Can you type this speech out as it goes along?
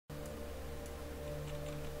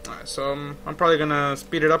Alright, so I'm probably gonna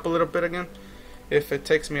speed it up a little bit again if it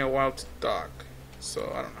takes me a while to dock. So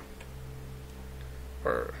I don't know.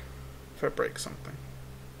 Or if I break something.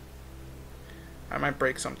 I might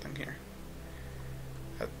break something here.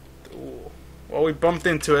 Ooh. Well, we bumped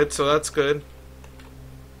into it, so that's good.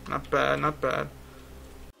 Not bad, not bad.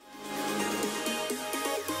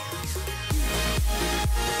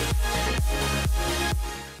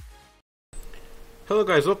 Hello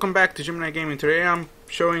guys, welcome back to Gemini Gaming. Today I'm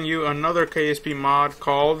showing you another KSP mod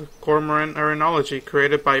called Cormorant Aeronology,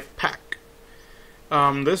 created by Pack.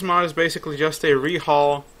 This mod is basically just a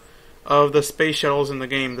rehaul of the space shuttles in the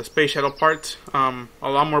game. The space shuttle parts, a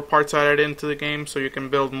lot more parts added into the game, so you can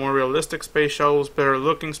build more realistic space shuttles, better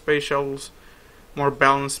looking space shuttles, more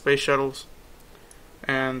balanced space shuttles.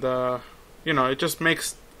 And, you know, it just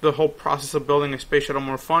makes the whole process of building a space shuttle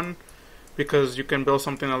more fun, because you can build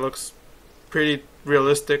something that looks pretty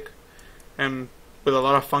realistic and with a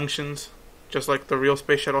lot of functions, just like the real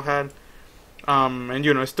space shuttle had. And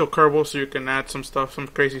you know, it's still Kerbal, so you can add some stuff, some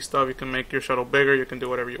crazy stuff. You can make your shuttle bigger, you can do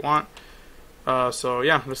whatever you want. So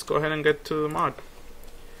yeah, let's go ahead and get to the mod.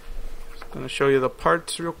 Just gonna show you the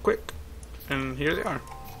parts real quick, and here they are.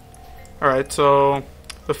 Alright, so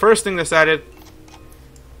the first thing that's added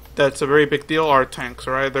that's a very big deal are tanks.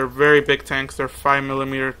 Alright, they're very big tanks. They're 5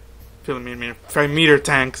 meter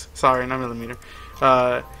tanks. Sorry, not millimeter.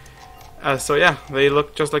 So yeah, they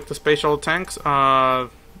look just like the space shuttle tanks.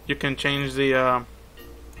 You can change the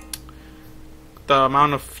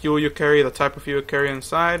amount of fuel you carry, the type of fuel you carry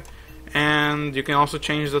inside, and you can also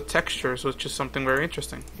change the textures, which is something very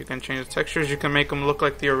interesting. You can change the textures. You can make them look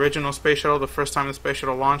like the original space shuttle, the first time the space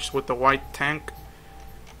shuttle launched, with the white tank.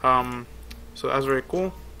 So that's very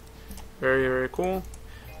cool. Very, very cool.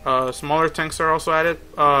 Smaller tanks are also added.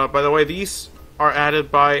 By the way, these are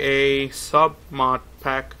added by a sub mod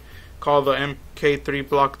pack called the MK3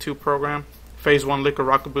 Block 2 program. Phase 1 liquid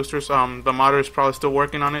rocket boosters. The modder is probably still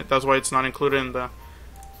working on it. That's why it's not included in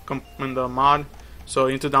the mod. So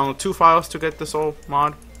you need to download 2 files to get this whole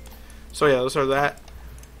mod. So yeah, those are that.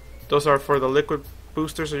 Those are for the liquid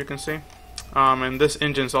boosters, as you can see. And this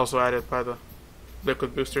engine is also added by the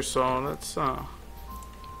liquid boosters. So let's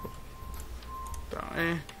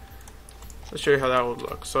let's show you how that would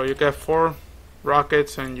look. So you get 4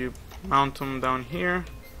 rockets and you mount them down here.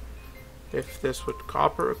 If this would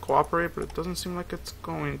cooperate, but it doesn't seem like it's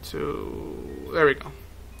going to. There we go.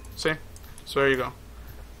 See? So there you go.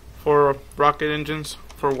 4 rocket engines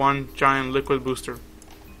for 1 giant liquid booster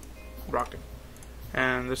rocket.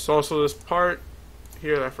 And there's also this part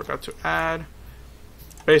here that I forgot to add.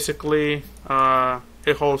 Basically,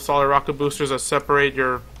 it holds solid rocket boosters that separate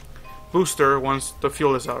your booster once the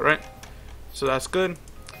fuel is out, right? So that's good.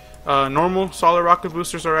 Normal solid rocket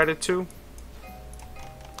boosters are added too.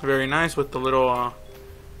 Very nice, with the little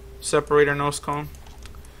separator nose cone.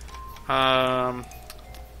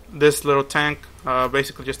 This little tank,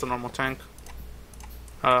 basically just a normal tank.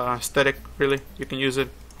 Aesthetic, really. You can use it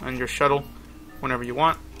on your shuttle whenever you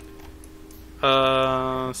want.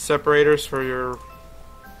 Separators for your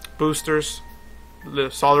boosters.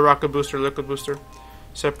 Solid rocket booster, liquid booster.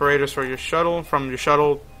 Separators for your shuttle, from your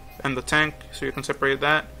shuttle and the tank, so you can separate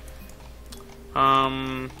that.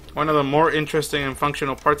 One of the more interesting and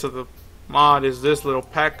functional parts of the mod is this little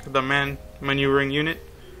pack, the maneuvering unit,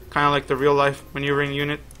 kind of like the real life maneuvering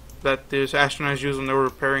unit that these astronauts used when they were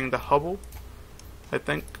repairing the Hubble. I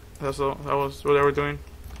think that was what they were doing.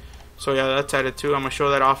 So yeah, that's added too. I'm gonna show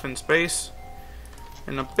that off in space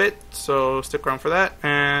in a bit, so stick around for that.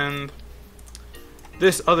 And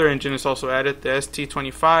this other engine is also added, the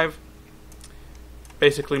ST-25,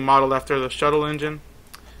 basically modeled after the shuttle engine.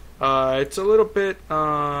 It's a little bit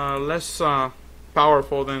less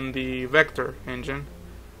powerful than the Vector engine,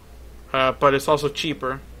 but it's also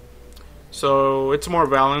cheaper. So it's more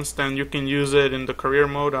balanced, and you can use it in the career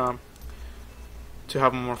mode to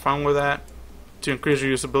have more fun with that, to increase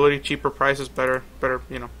your usability. Cheaper prices, better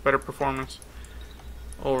performance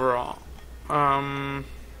overall.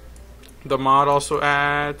 The mod also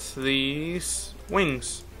adds these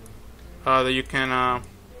wings that you can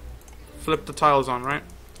flip the tiles on, right?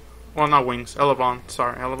 Well, not wings,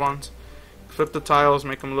 elevons. Flip the tiles,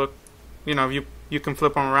 make them look, you know, you can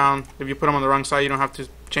flip them around. If you put them on the wrong side, you don't have to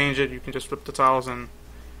change it. You can just flip the tiles, and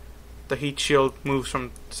the heat shield moves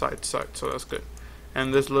from side to side, so that's good.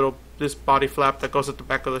 And this body flap that goes at the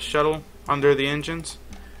back of the shuttle under the engines.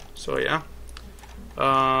 So yeah.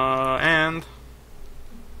 And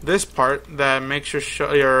this part that makes your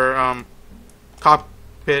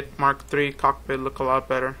cockpit Mark III cockpit look a lot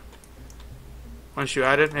better. Once you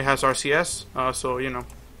add it, it has RCS, so you know,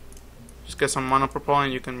 just get some monopropellant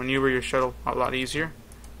and you can maneuver your shuttle a lot easier.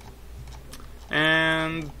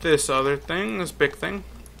 And this other thing, this big thing.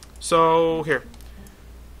 So here,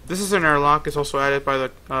 this is an airlock. It's also added by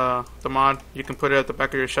the mod. You can put it at the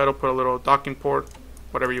back of your shuttle, put a little docking port,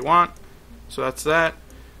 whatever you want. So that's that.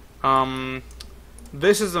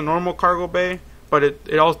 This is the normal cargo bay, but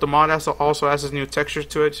the mod also has this new texture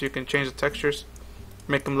to it, so you can change the textures,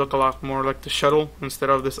 make them look a lot more like the shuttle instead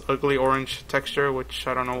of this ugly orange texture, which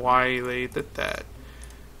I don't know why they did that.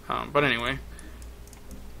 But anyway,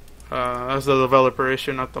 that's the developer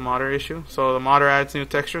issue, not the modder issue. So the modder adds new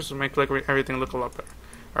textures to make everything look a lot better.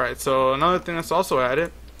 Alright, so another thing that's also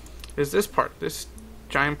added is this part, this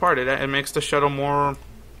giant part. It makes the shuttle a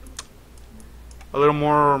little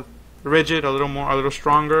more rigid, a little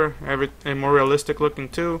stronger, and more realistic looking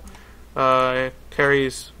too. It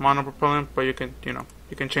carries monopropellant, but you can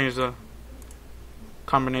change the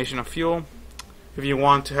combination of fuel. If you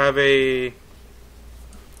want to have a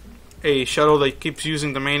shuttle that keeps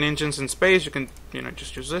using the main engines in space, you can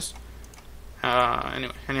just use this.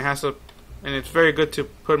 Anyway, and it's very good to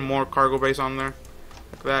put more cargo bays on there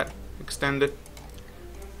like that, extend it,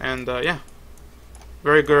 and yeah,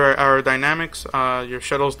 very good aerodynamics. Your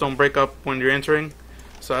shuttles don't break up when you're entering,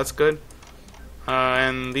 so that's good.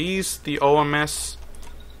 And the OMS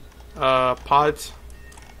pods,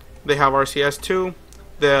 they have RCS too.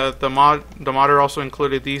 The modder also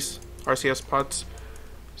included these RCS pods.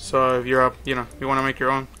 So if you're you want to make your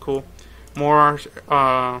own, cool. More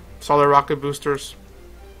solid rocket boosters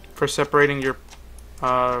for separating your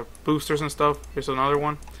boosters and stuff. Here's another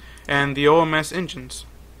one. And the OMS engines,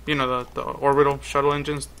 the orbital shuttle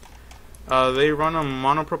engines, they run on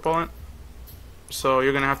monopropellant. So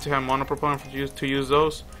you're gonna have to have monopropellant to use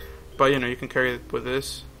those. But you can carry it with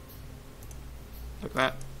this, like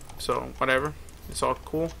that. So whatever, it's all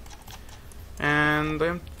cool. And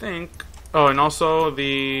I think, and also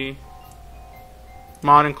the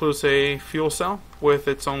mod includes a fuel cell with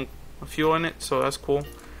its own fuel in it, so that's cool.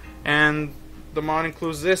 And the mod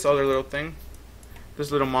includes this other little thing,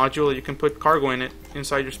 this little module that you can put cargo in it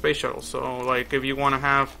inside your space shuttle. So like if you want to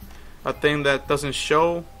have a thing that doesn't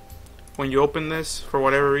show when you open this for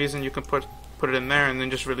whatever reason, you can put it in there and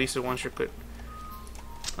then just release it once you're good.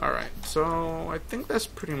 Alright, so I think that's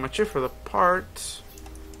pretty much it for the parts.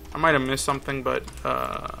 I might have missed something, but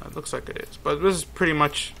it looks like it is. But this is pretty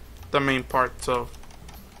much the main parts of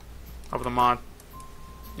the mod,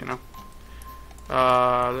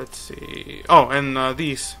 let's see. Oh, and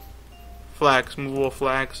these flags, movable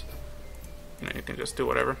flags. You can just do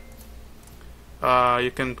whatever.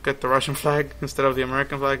 You can get the Russian flag instead of the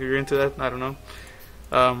American flag if you're into that. I don't know.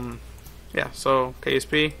 Yeah, so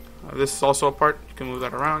KSP. This is also a part. You can move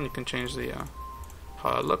that around. You can change the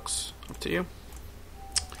how it looks. Up to you.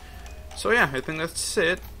 So yeah, I think that's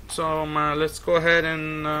it. So let's go ahead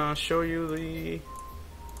and show you the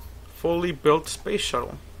fully built space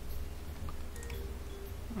shuttle.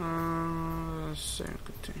 Let's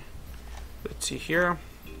see here.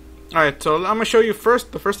 Alright, so I'm going to show you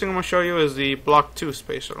first. The first thing I'm going to show you is the Block 2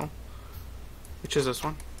 space shuttle, which is this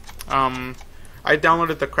one. I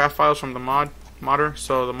downloaded the craft files from the modder,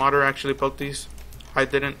 so the modder actually built these. I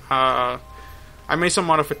didn't. I made some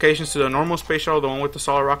modifications to the normal space shuttle, the one with the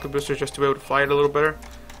solid rocket boosters, just to be able to fly it a little better.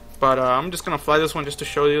 But I'm just going to fly this one just to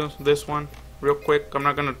show you this one real quick. I'm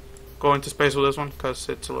not going to go into space with this one because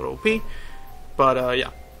it's a little OP. But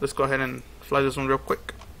yeah, let's go ahead and fly this one real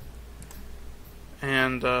quick.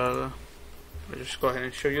 And I'll just go ahead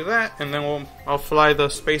and show you that. And then I'll fly the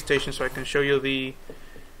space station so I can show you the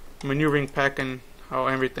maneuvering pack and how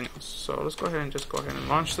everything else. So let's go ahead and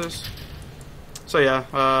launch this. So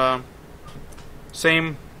yeah,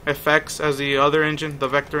 same effects as the other engine, the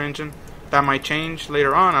vector engine. That might change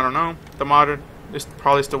later on, I don't know. The modder is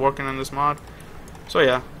probably still working on this mod. So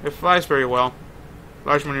yeah, it flies very well.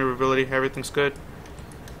 Large maneuverability, everything's good.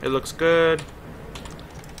 It looks good.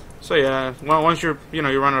 So yeah, once you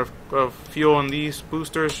run out of fuel on these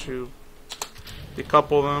boosters, you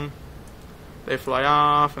decouple them. They fly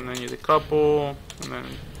off, and then you decouple, and then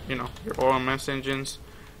your OMS engines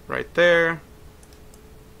right there.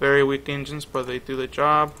 Very weak engines, but they do the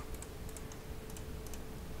job.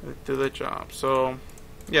 So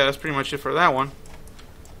yeah, that's pretty much it for that one.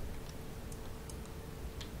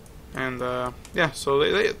 And yeah, so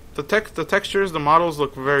the textures, the models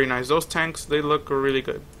look very nice. Those tanks, they look really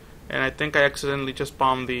good. And I think I accidentally just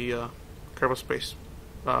bombed the Kerbal space.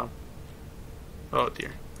 Oh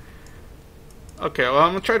dear. Okay, well,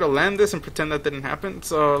 I'm gonna try to land this and pretend that didn't happen.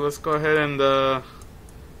 So let's go ahead and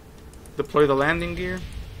deploy the landing gear.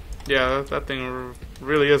 Yeah, that thing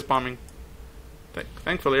really is bombing.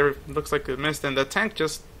 Thankfully, it looks like it missed, and the tank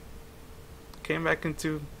just came back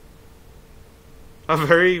into a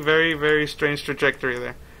very, very, very strange trajectory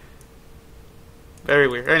there. Very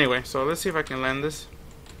weird. Anyway, so let's see if I can land this.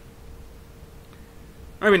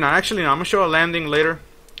 Maybe not. Actually, no. I'm gonna show a landing later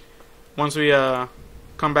once we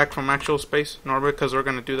come back from actual space in orbit, because we're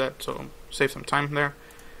gonna do that. So save some time there.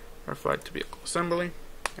 Our flight to vehicle assembly,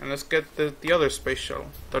 and let's get the other space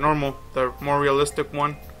shuttle, the normal, the more realistic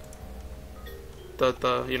one. The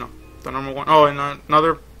normal one. Oh, and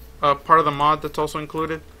another part of the mod that's also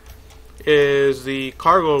included is the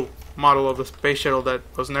cargo model of the space shuttle that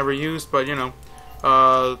was never used, but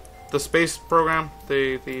the space program,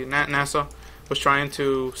 the NASA was trying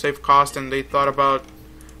to save cost, and they thought about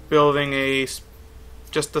building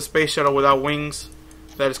just a space shuttle without wings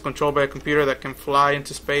that is controlled by a computer that can fly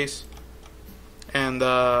into space and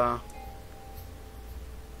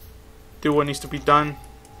do what needs to be done,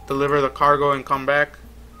 deliver the cargo and come back.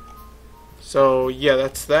 So yeah,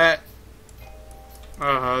 that's that.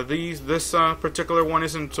 This particular one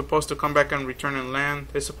isn't supposed to come back and return and land.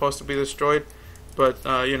 It's supposed to be destroyed, but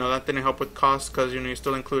that didn't help with cost, because you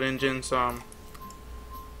still include engines.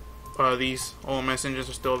 These OMS engines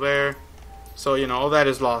are still there, so all that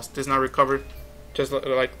is lost. It's not recovered, just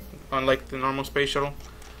unlike the normal space shuttle.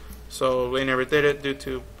 So they never did it due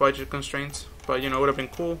to budget constraints. But it would have been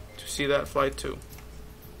cool to see that flight too.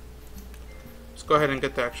 Let's go ahead and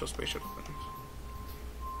get the actual space shuttle.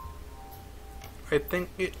 I think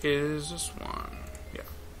it is this one. Yeah,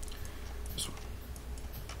 this one.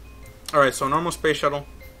 Alright, so normal space shuttle.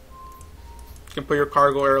 You can put your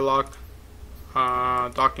cargo airlock,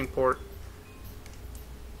 docking port,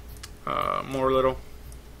 more little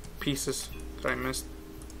pieces that I missed.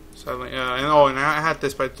 Sadly, and I had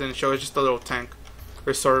this, but it didn't show. It's just a little tank,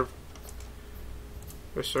 reserve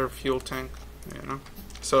fuel tank.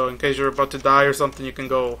 So in case you're about to die or something, you can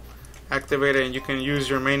go activate it, and you can use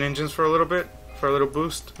your main engines for a little bit, for a little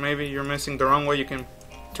boost. Maybe you're missing the runway, you can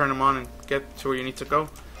turn them on and get to where you need to go.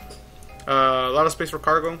 A lot of space for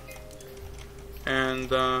cargo, and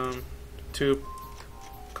to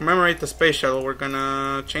commemorate the space shuttle, we're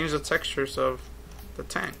gonna change the textures of the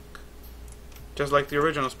tank, just like the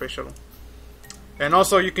original space shuttle. And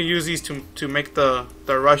also, you can use these to make the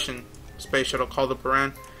Russian space shuttle called the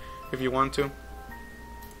Buran, if you want to.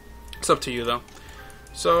 It's up to you though.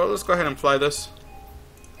 So let's go ahead and fly this.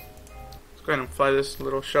 Let's go ahead and fly this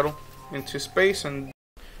little shuttle into space. And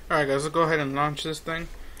alright guys, let's go ahead and launch this thing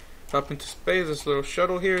up into space, this little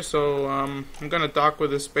shuttle here. So I'm gonna dock with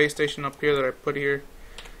this space station up here that I put here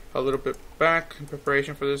a little bit back in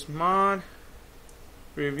preparation for this mod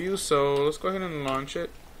review. So let's go ahead and launch it.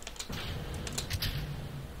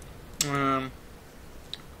 The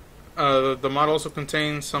mod also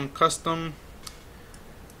contains some custom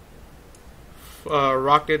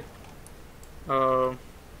rocket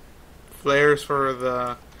flares for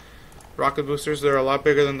the rocket boosters. They're a lot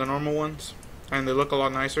bigger than the normal ones, and they look a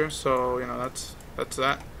lot nicer. So that's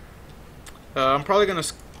that. I'm probably gonna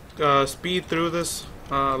speed through this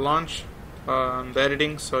launch, the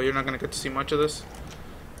editing, so you're not gonna get to see much of this.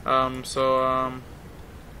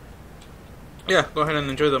 Yeah, go ahead and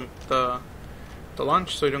enjoy the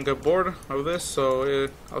launch, so you don't get bored of this. So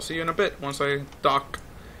I'll see you in a bit once I dock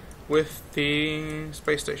with the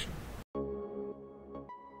space station.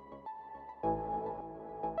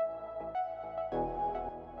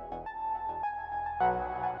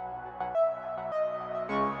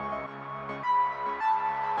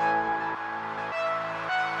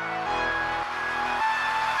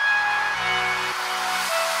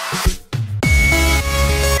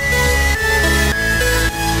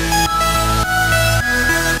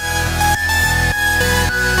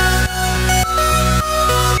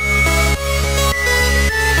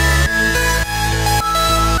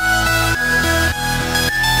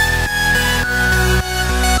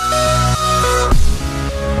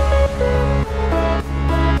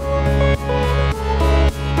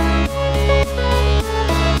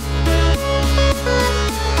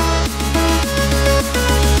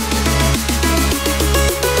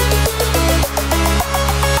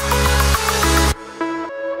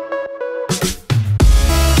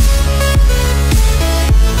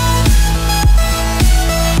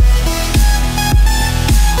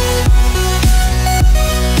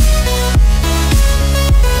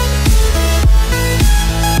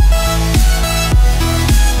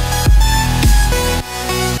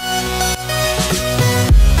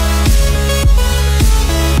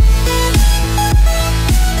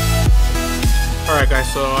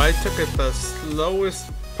 So I took it the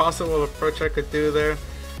slowest possible approach I could do there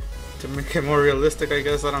to make it more realistic, I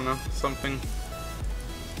guess. I don't know, something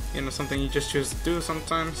you just choose to do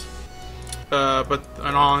sometimes. But in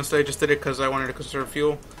all honesty, I just did it because I wanted to conserve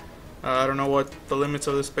fuel. I don't know what the limits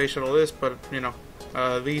of this space shuttle is, but you know,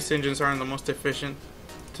 these engines aren't the most efficient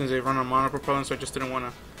since they run on monopropellant, so I just didn't want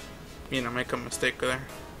to, you know, make a mistake there.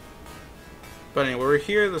 But anyway, we're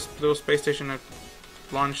here. This little space station I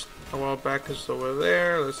launched a while back is over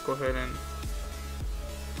there. Let's go ahead and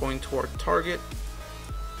point to our target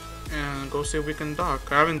and go see if we can dock.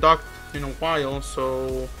 I haven't docked in a while,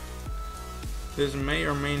 so this may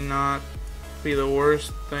or may not be the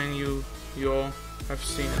worst thing you all have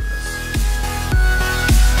seen in this.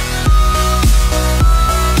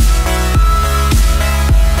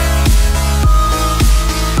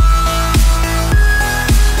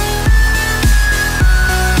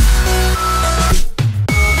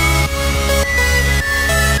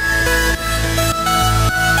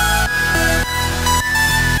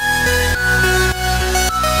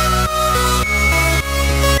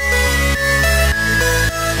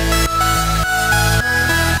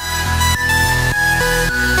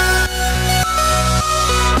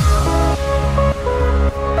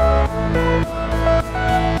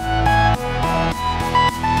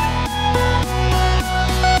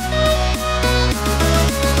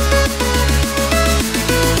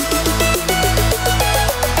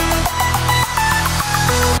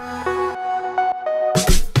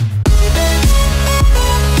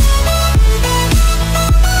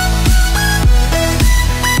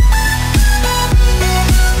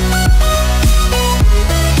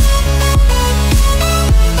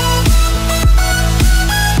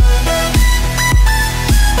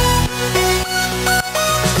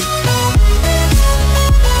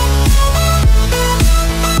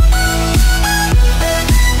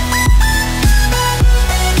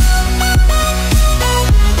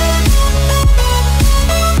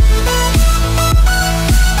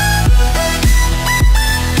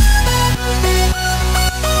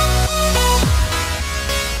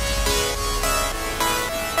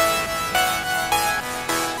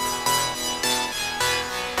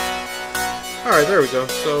 Alright, there we go.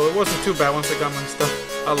 So it wasn't too bad once I got my stuff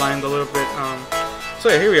aligned a little bit. So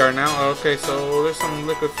yeah, here we are now. Okay, so there's some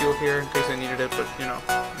liquid fuel here in case I needed it, but you know,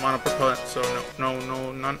 monopropellant, so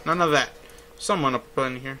none of that. Some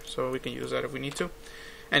monopropellant here, so we can use that if we need to.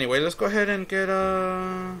 Anyway, let's go ahead and get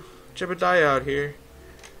Jebediah out here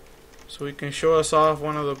so we can show us off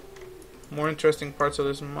one of the more interesting parts of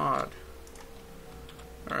this mod.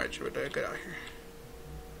 Alright, Jebediah, get out here.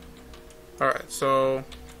 Alright, so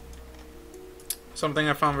something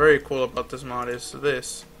I found very cool about this mod is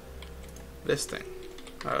this thing.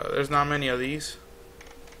 There's not many of these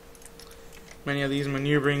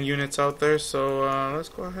maneuvering units out there, so let's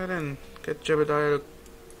go ahead and get Jebediah to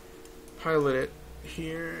pilot it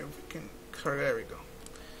here. If we can, sorry, there we go.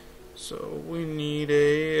 So we need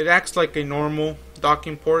it acts like a normal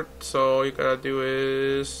docking port, so all you gotta do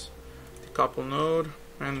is decouple node,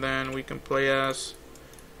 and then we can play as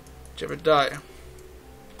Jebediah.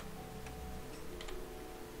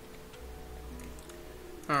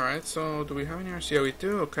 Alright, so do we have any RC? Yeah, we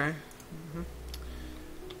do, okay.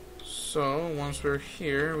 So once we're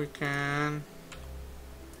here, we can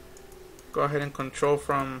go ahead and control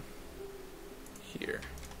from here.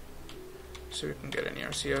 So we can get any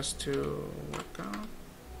RCS to work out.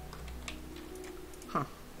 Huh.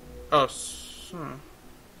 Oh, so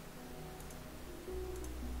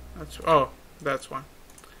that's why.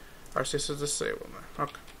 RCS is disabled now.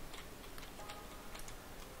 Okay.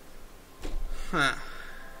 Huh.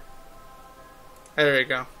 There we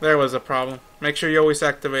go. There was a problem. Make sure you always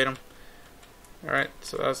activate them. Alright,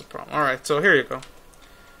 so that's the problem. Alright, so here you go.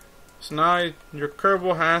 So now your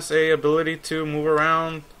Kerbal has a ability to move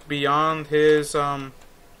around beyond his normal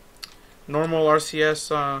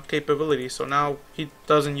RCS capability. So now he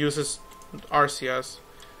doesn't use his RCS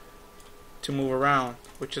to move around,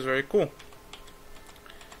 which is very cool.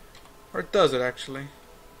 Or does it actually?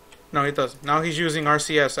 No, he doesn't. Now he's using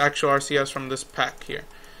RCS, actual RCS from this pack here.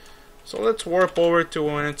 So let's warp over to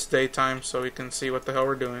when it's daytime so we can see what the hell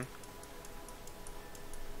we're doing.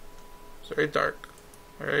 It's very dark.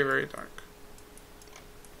 Very, very dark.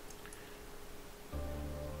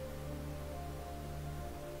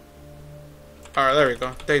 Alright, there we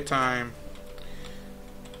go. Daytime.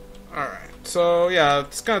 Alright, so yeah,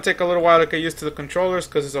 it's gonna take a little while to get used to the controllers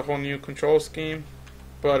because it's a whole new control scheme.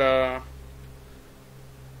 But,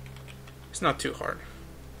 it's not too hard.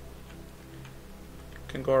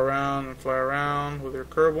 Can go around and fly around with your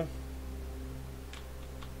Kerbal.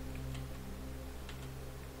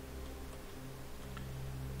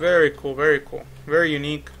 Very cool, very cool, very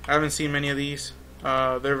unique. I haven't seen many of these.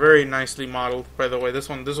 They're very nicely modeled, by the way. This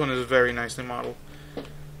one is very nicely modeled,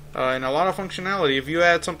 and a lot of functionality. If you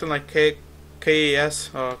add something like KAS,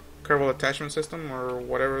 Kerbal attachment system, or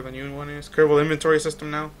whatever the new one is. Kerbal inventory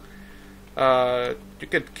system now. You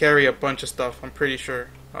could carry a bunch of stuff, I'm pretty sure.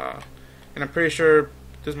 And I'm pretty sure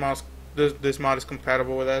this mod is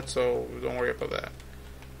compatible with that, so don't worry about that.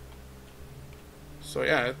 So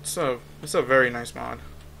yeah, it's a very nice mod.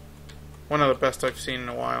 One of the best I've seen in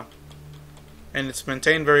a while. And it's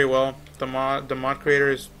maintained very well. The mod creator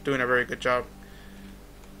is doing a very good job.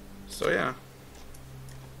 So yeah.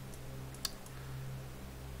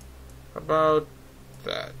 About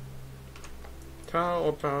that. How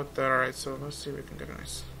about that? Alright, so let's see if we can get a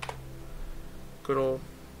nice good old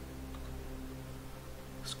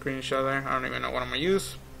screenshot there. I don't even know what I'm gonna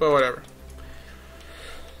use, but whatever.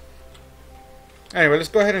 Anyway, let's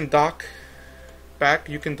go ahead and dock back.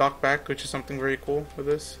 You can dock back, which is something very cool with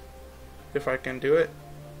this. If I can do it.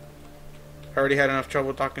 I already had enough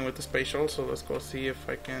trouble docking with the space shuttle, so let's go see if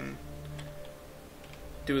I can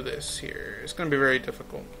do this here. It's going to be very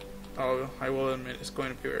difficult. I will admit it's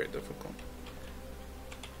going to be very difficult.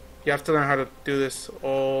 You have to learn how to do this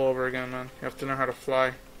all over again, man. You have to learn how to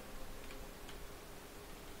fly.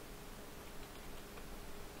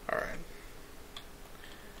 Alright.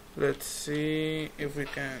 Let's see if we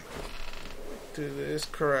can do this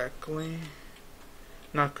correctly.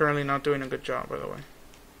 Currently not doing a good job, by the way.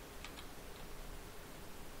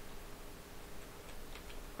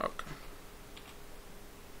 Okay.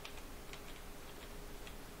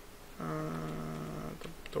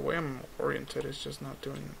 The way I'm oriented is just not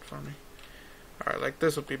doing it for me. Alright, like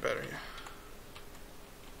this would be better, yeah.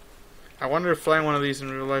 I wonder if flying one of these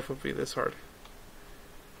in real life would be this hard.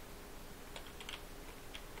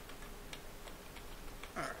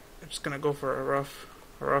 Alright, I'm just gonna go for a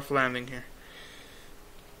rough landing here.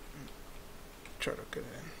 Try to get it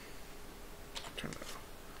in. Turn that off.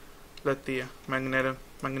 Let the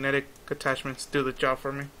magnetic attachments do the job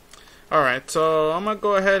for me. Alright, so I'm gonna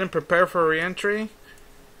go ahead and prepare for re-entry,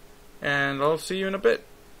 and I'll see you in a bit.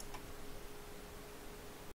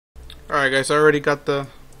 Alright guys, I already got the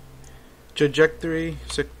trajectory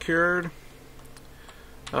secured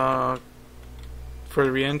for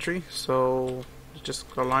the re-entry, so just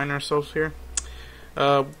align ourselves here.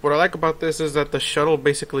 What I like about this is that the shuttle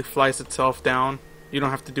basically flies itself down. You don't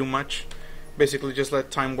have to do much. Basically just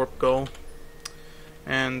let time warp go,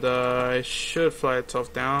 and it should fly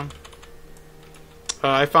itself down.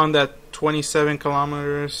 I found that 27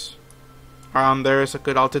 kilometers around there is a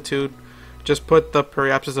good altitude. Just put the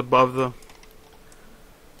periapsis above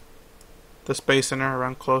the space center,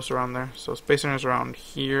 around close around there. So space center is around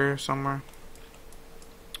here somewhere.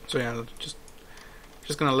 So yeah, just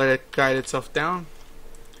gonna let it guide itself down,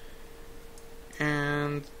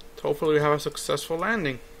 and hopefully we have a successful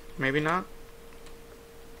landing. Maybe not,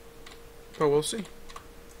 but we'll see.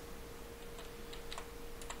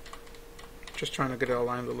 Just trying to get it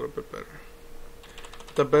aligned a little bit better.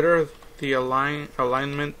 The better the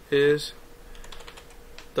alignment is,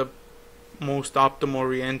 the most optimal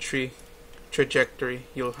re-entry trajectory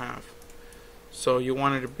you'll have. So you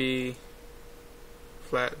want it to be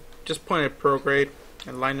flat. Just point it prograde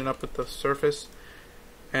and line it up with the surface,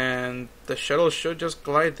 and the shuttle should just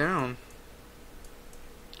glide down.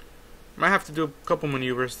 Might have to do a couple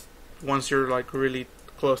maneuvers once you're like really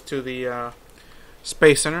close to the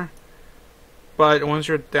space center, but once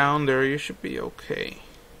you're down there you should be okay.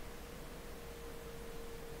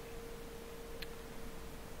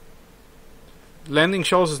 Landing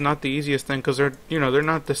shuttles is not the easiest thing, because they're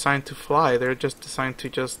not designed to fly. They're just designed to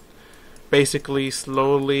just basically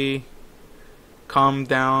slowly come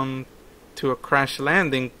down to a crash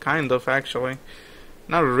landing, kind of, actually.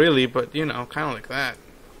 Not really, but kind of like that.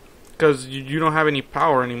 Because you don't have any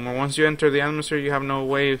power anymore. Once you enter the atmosphere, you have no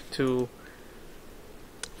way to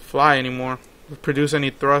fly anymore, produce any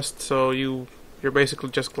thrust, so you're basically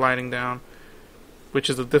just gliding down, which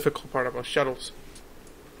is the difficult part about shuttles,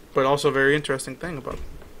 but also a very interesting thing about them.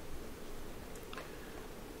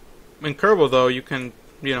 In Kerbal, though, you can,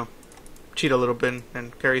 cheat a little bit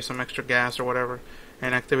and carry some extra gas or whatever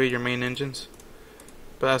and activate your main engines.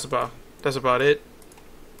 But that's about it.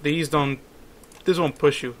 This won't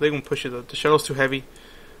push you. They won't push you. The shuttle's too heavy.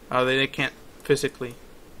 They can't physically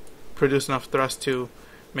produce enough thrust to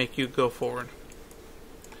make you go forward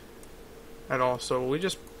at all. So we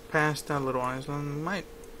just passed that little island. I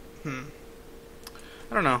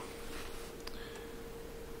don't know.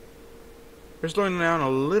 We're slowing down a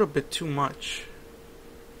little bit too much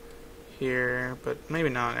here, but maybe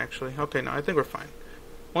not actually. Okay, no, I think we're fine.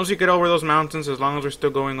 Once we get over those mountains, as long as we're still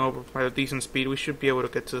going over at a decent speed, we should be able to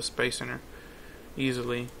get to the space center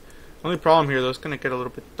easily. Only problem here, though, it's going to get a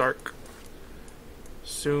little bit dark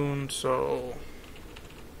soon, so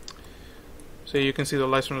So you can see the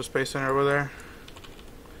lights from the Space Center over there.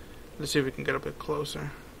 Let's see if we can get a bit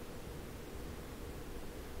closer.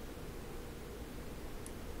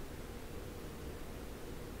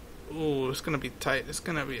 Ooh, it's gonna be tight. It's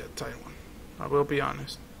gonna be a tight one. I will be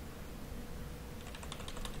honest.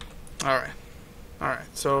 Alright.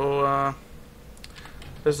 Alright, so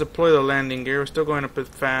let's deploy the landing gear. We're still going a bit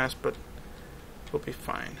fast, but we'll be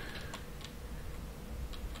fine.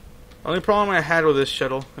 Only problem I had with this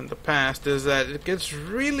shuttle in the past is that it gets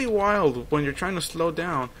really wild when you're trying to slow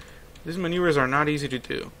down. These maneuvers are not easy to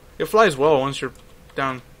do. It flies well once you're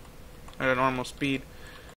down at a normal speed.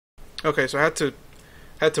 Okay, so I had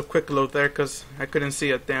to quick load there because I couldn't see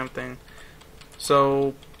a damn thing.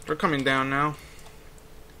 So we're coming down now.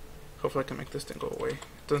 Hopefully I can make this thing go away.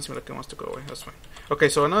 It doesn't seem like it wants to go away. That's fine. Okay,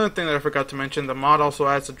 so another thing that I forgot to mention, the mod also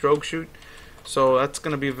adds a drogue chute. So that's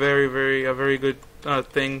going to be a very good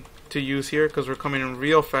thing to use here because we're coming in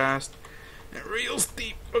real fast and real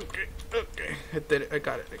steep. Okay, I did it. I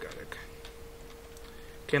got it. Okay.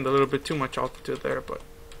 Gained a little bit too much altitude there, but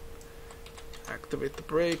activate the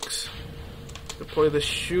brakes, deploy the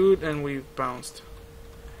chute, and we've bounced.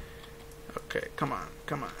 Okay, come on.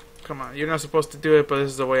 You're not supposed to do it, but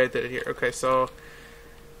this is the way I did it here. Okay, so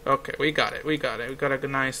okay, we got it. We got a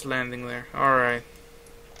nice landing there. Alright.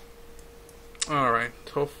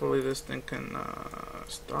 Hopefully this thing can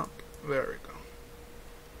stop. There we go.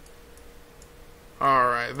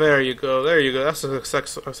 Alright, there you go. That's a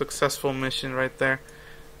successful mission right there.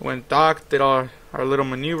 Went docked, did our little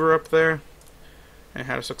maneuver up there, and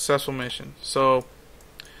had a successful mission. So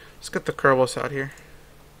let's get the Kerbals out here.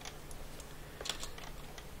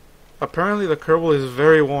 Apparently the Kerbal is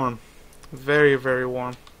very warm. Very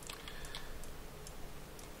warm.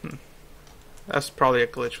 That's probably a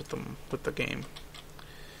glitch with the game.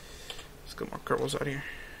 Let's get more Kerbals out here.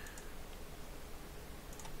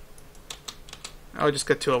 I'll just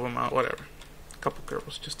get 2 of them out, whatever. A couple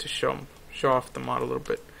Kerbals just to show off the mod a little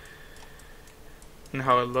bit and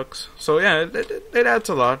how it looks. So yeah, it adds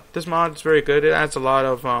a lot. This mod is very good. It adds a lot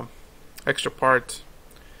of extra parts.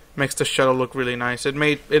 Makes the shuttle look really nice. It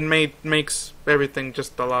makes everything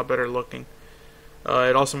just a lot better looking.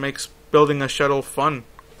 It also makes building a shuttle fun,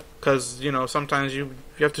 because you know sometimes you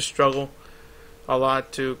have to struggle a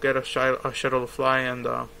lot to get a shuttle to fly, and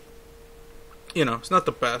you know it's not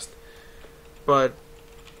the best. But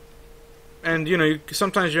you know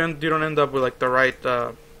sometimes you don't end up with like the right.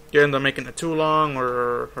 You end up making it too long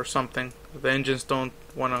or something. The engines don't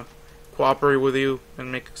want to cooperate with you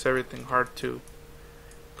and makes everything hard to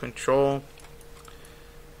control.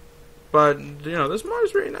 But you know this mod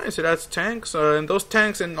is very nice. It adds tanks, and those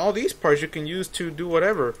tanks and all these parts you can use to do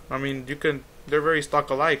whatever. I mean, they're very stock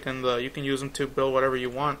alike, and you can use them to build whatever you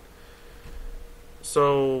want.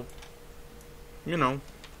 So you know,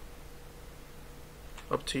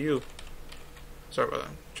 up to you. Sorry about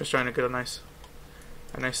that. Just trying to get a nice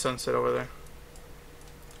sunset over there.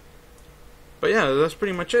 But yeah, that's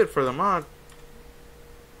pretty much it for the mod.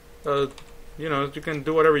 You know, you can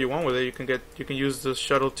do whatever you want with it. You can use the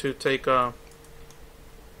shuttle to take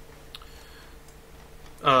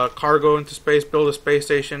cargo into space, build a space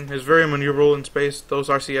station. It's very maneuverable in space. Those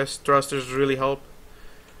RCS thrusters really help.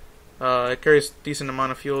 It carries a decent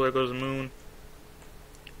amount of fuel. There goes the moon.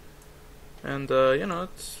 And you know,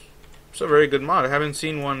 it's a very good mod. I haven't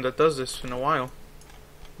seen one that does this in a while.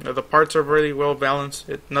 You know, the parts are very well balanced.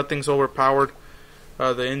 Nothing's overpowered.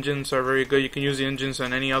 The engines are very good. You can use the engines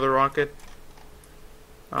on any other rocket.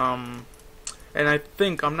 And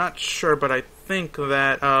I'm not sure, but I think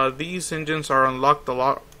that these engines are unlocked a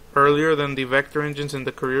lot earlier than the vector engines in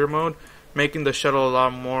the career mode, making the shuttle a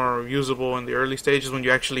lot more usable in the early stages when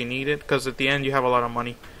you actually need it, because at the end you have a lot of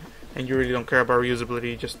money and you really don't care about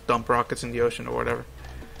reusability. You just dump rockets in the ocean or whatever.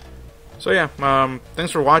 So yeah,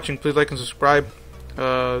 thanks for watching. Please like and subscribe,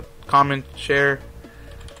 comment, share,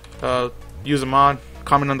 use a mod,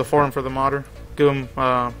 comment on the forum for the modder. Give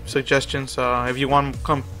them suggestions. If you want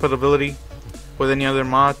compatibility with any other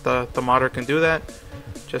mod, the modder can do that.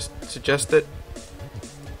 Just suggest it.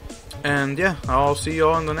 And yeah, I'll see you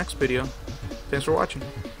all in the next video. Thanks for watching.